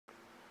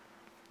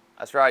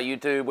That's right,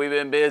 YouTube. We've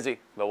been busy,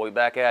 but we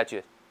back at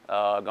you.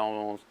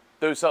 Going to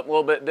do something a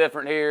little bit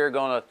different here.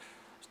 Going to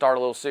start a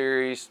little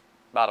series,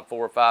 about a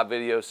 4 or 5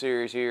 video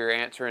series here,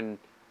 answering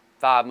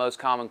 5 most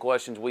common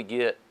questions we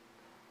get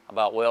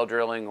about well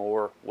drilling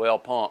or well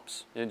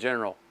pumps in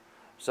general.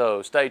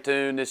 So stay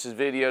tuned. This is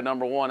video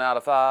number 1 out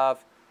of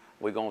 5.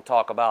 We're going to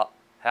talk about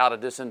how to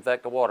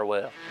disinfect a water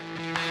well.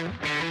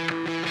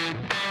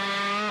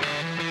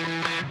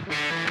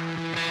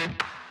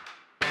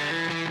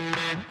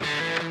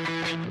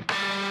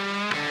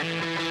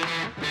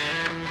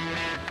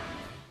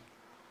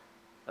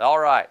 All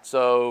right,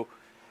 so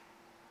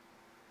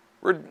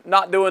we're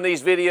not doing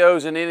these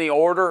videos in any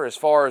order as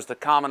far as the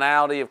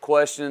commonality of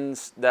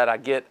questions that I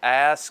get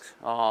asked,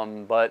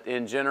 but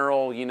in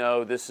general, you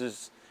know,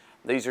 these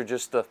are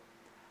just the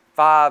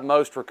 5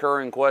 most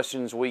recurring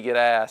questions we get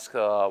asked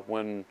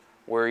when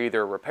we're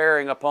either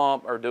repairing a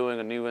pump or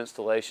doing a new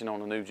installation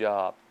on a new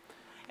job.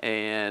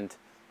 And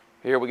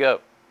here we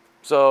go.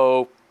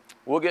 So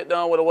we'll get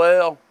done with a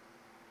well,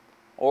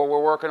 or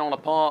we're working on a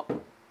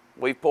pump.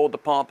 We've pulled the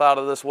pump out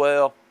of this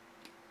well,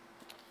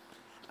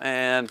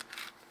 and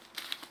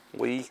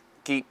we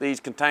keep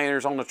these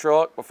containers on the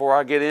truck. Before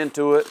I get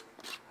into it,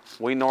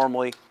 we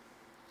normally,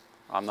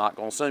 I'm not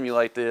going to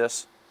simulate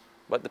this,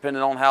 but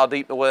depending on how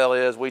deep the well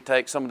is, we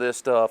take some of this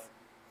stuff,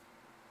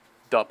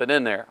 dump it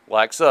in there,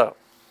 like so.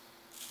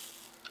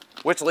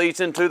 Which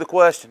leads into the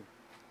question,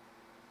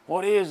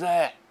 what is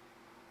that?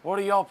 What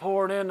are y'all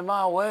pouring into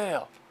my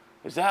well?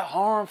 Is that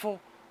harmful?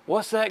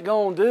 What's that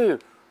going to do?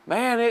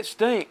 Man, it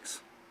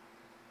stinks.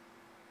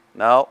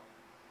 No.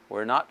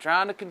 We're not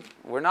trying to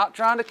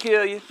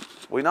kill you.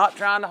 We're not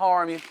trying to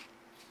harm you.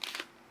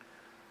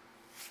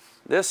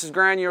 This is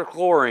granular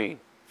chlorine.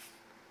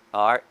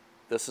 All right,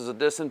 this is a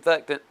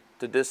disinfectant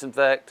to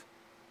disinfect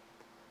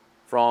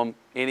from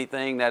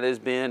anything that has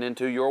been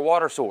into your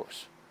water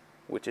source,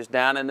 which is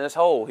down in this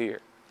hole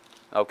here.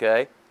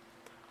 Okay,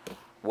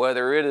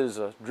 whether it is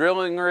a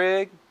drilling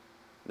rig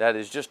that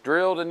has just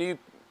drilled a new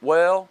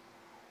well,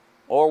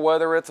 or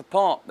whether it's a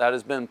pump that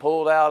has been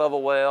pulled out of a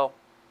well,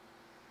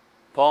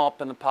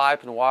 pump and the pipe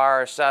and the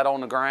wire is sat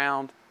on the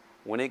ground.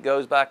 When it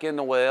goes back in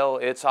the well,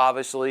 it's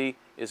obviously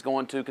is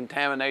going to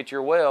contaminate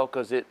your well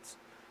because it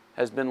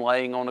has been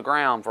laying on the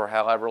ground for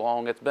however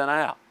long it's been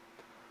out.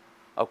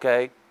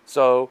 Okay,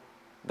 so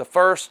the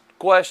first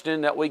question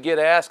that we get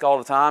asked all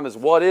the time is,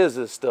 what is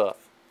this stuff?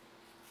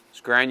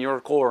 It's granular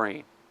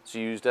chlorine. It's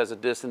used as a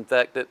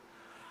disinfectant.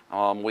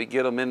 We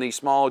get them in these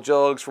small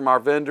jugs from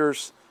our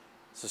vendors.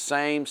 It's the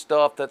same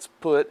stuff that's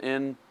put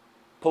in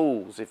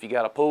pools. If you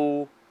got a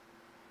pool,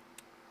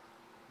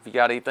 if you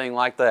got anything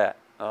like that,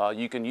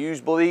 you can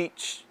use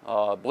bleach.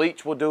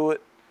 Bleach will do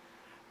it.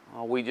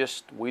 We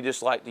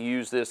just like to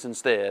use this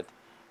instead.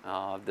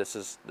 This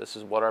is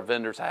what our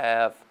vendors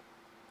have.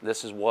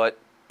 This is what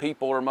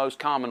people are most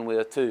common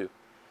with too.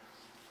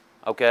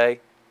 Okay,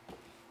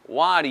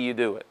 why do you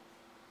do it?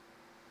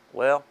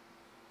 Well,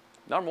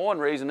 number 1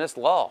 reason, it's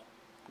law.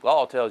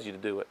 Law tells you to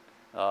do it.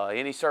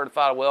 Any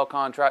certified well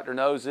contractor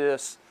knows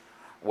this.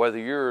 Whether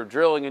you're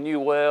drilling a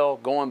new well,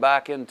 going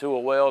back into a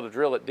well to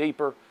drill it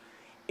deeper,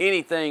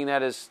 anything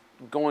that is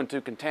going to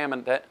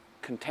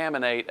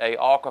contaminate a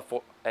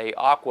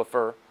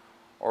aquifer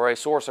or a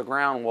source of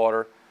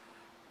groundwater,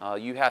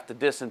 you have to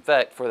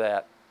disinfect for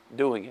that,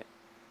 doing it.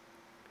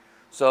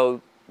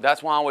 So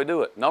that's why we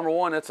do it. Number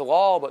 1, it's a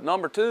law, but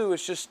number 2,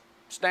 it's just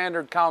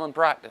standard common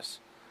practice.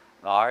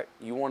 All right,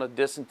 you want to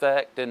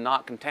disinfect and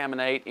not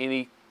contaminate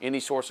any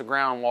source of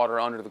groundwater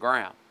under the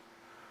ground.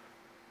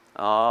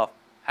 How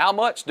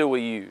much do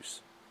we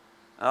use?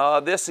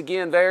 This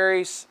again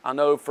varies. I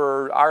know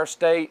for our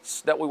states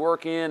that we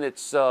work in,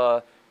 it's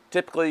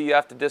typically you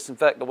have to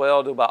disinfect the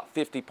well to about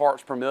 50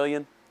 parts per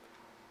million.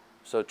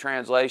 So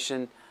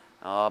translation,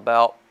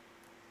 about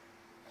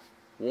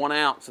 1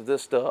 ounce of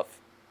this stuff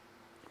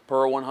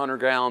per 100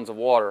 gallons of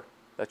water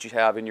that you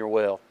have in your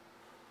well.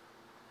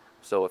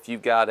 So if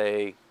you've got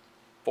a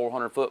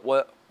 400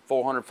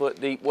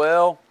 foot deep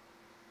well,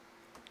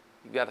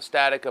 you've got a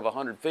static of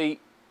 100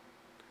 feet.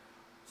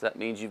 So that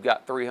means you've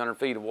got 300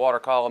 feet of water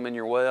column in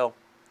your well.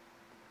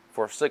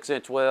 For a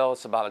 6-inch well,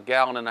 it's about 1.5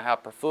 gallons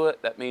per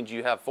foot. That means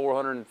you have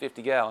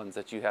 450 gallons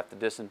that you have to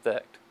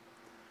disinfect.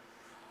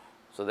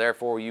 So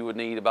therefore, you would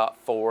need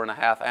about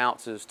 4.5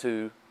 ounces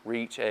to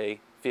reach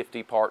a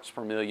 50 parts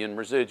per million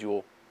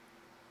residual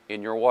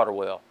in your water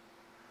well.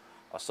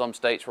 Some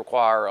states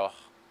require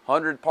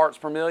 100 parts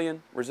per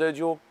million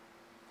residual,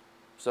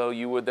 so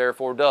you would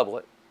therefore double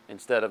it.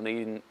 Instead of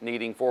needing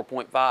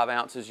 4.5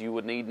 ounces, you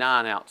would need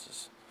 9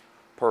 ounces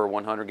per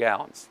 100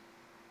 gallons.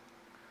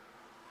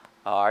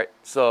 All right,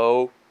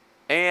 so,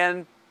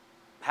 and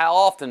how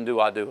often do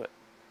I do it?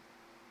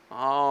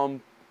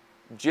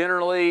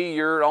 Generally,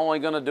 you're only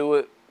going to do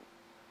it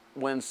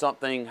when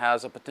something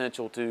has a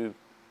potential to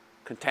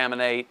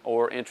contaminate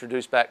or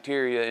introduce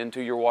bacteria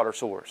into your water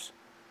source,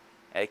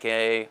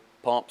 aka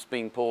pumps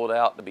being pulled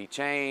out to be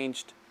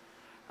changed,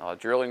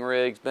 drilling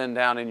rigs been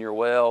down in your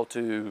well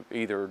to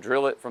either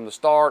drill it from the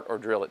start or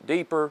drill it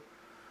deeper.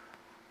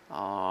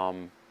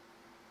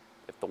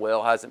 if the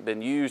well hasn't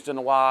been used in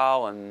a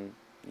while and,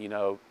 you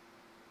know,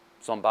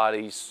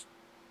 somebody's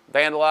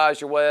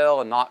vandalized your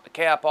well and knocked the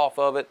cap off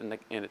of it and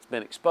it's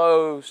been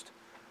exposed.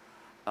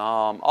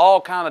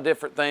 All kind of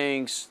different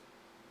things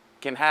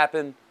can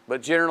happen,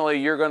 but generally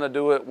you're going to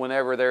do it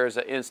whenever there's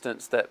an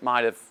instance that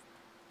might have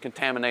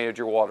contaminated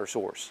your water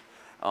source.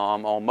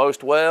 On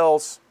most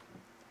wells,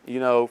 you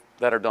know,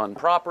 that are done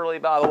properly,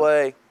 by the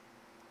way,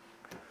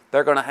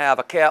 they're going to have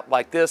a cap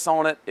like this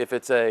on it if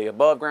it's a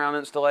above ground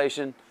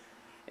installation.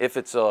 If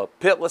it's a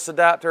pitless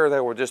adapter,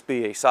 there will just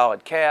be a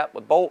solid cap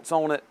with bolts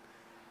on it.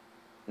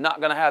 Not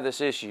going to have this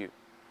issue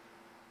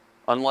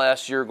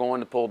unless you're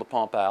going to pull the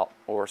pump out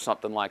or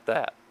something like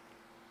that.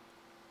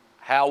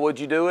 How would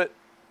you do it?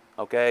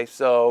 Okay,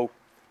 so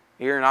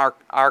here in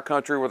our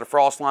country where the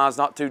frost line's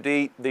not too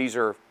deep, these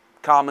are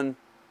common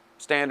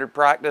standard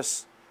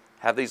practice.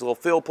 Have these little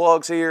fill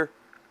plugs here.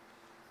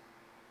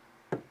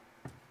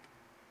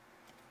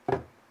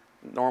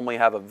 Normally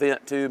have a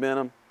vent tube in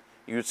them.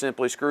 You would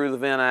simply screw the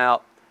vent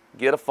out,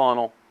 get a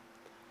funnel,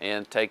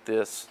 and take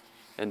this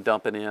and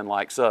dump it in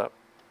like so.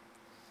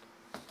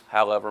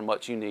 However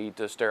much you need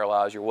to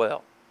sterilize your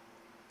well.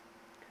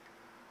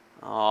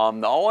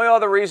 The only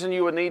other reason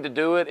you would need to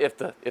do it if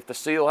the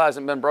seal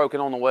hasn't been broken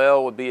on the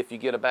well would be if you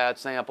get a bad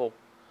sample.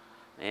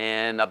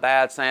 And a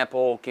bad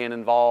sample can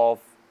involve,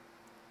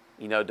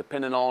 you know,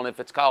 depending on if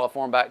it's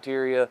coliform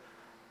bacteria,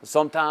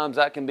 sometimes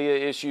that can be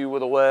an issue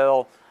with a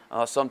well.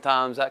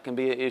 Sometimes that can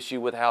be an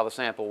issue with how the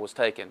sample was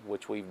taken,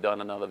 which we've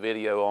done another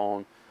video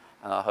on.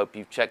 I hope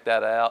you've checked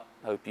that out.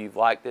 Hope you've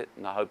liked it,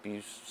 and I hope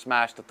you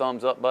smashed the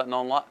thumbs up button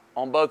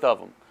on both of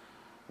them.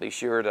 Be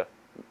sure to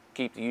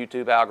keep the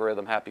YouTube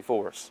algorithm happy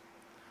for us.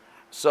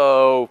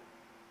 So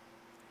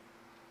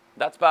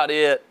that's about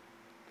it.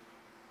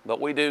 But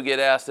we do get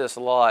asked this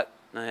a lot,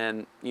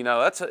 and you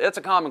know it's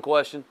a common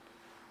question.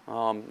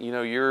 You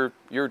know,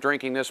 you're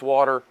drinking this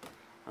water.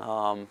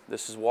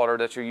 This is water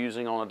that you're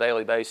using on a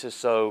daily basis,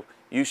 so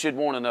you should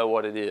want to know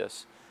what it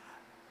is.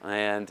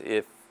 And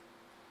if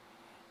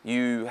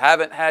you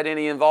haven't had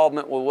any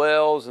involvement with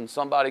wells and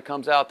somebody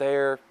comes out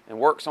there and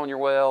works on your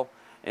well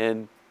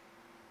and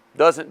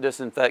doesn't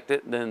disinfect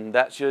it, then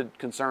that should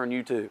concern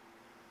you too.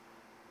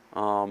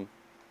 Yeah,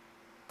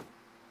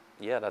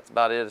 that's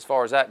about it as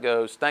far as that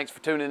goes. Thanks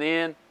for tuning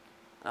in.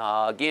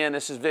 Again,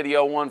 this is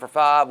video 1 for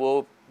 5.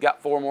 We'll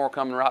got 4 more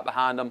coming right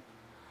behind them.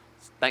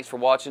 Thanks for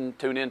watching.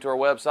 Tune into our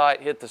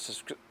website. Hit the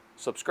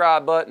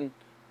subscribe button.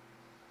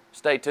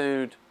 Stay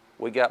tuned.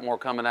 We got more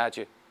coming at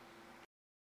you.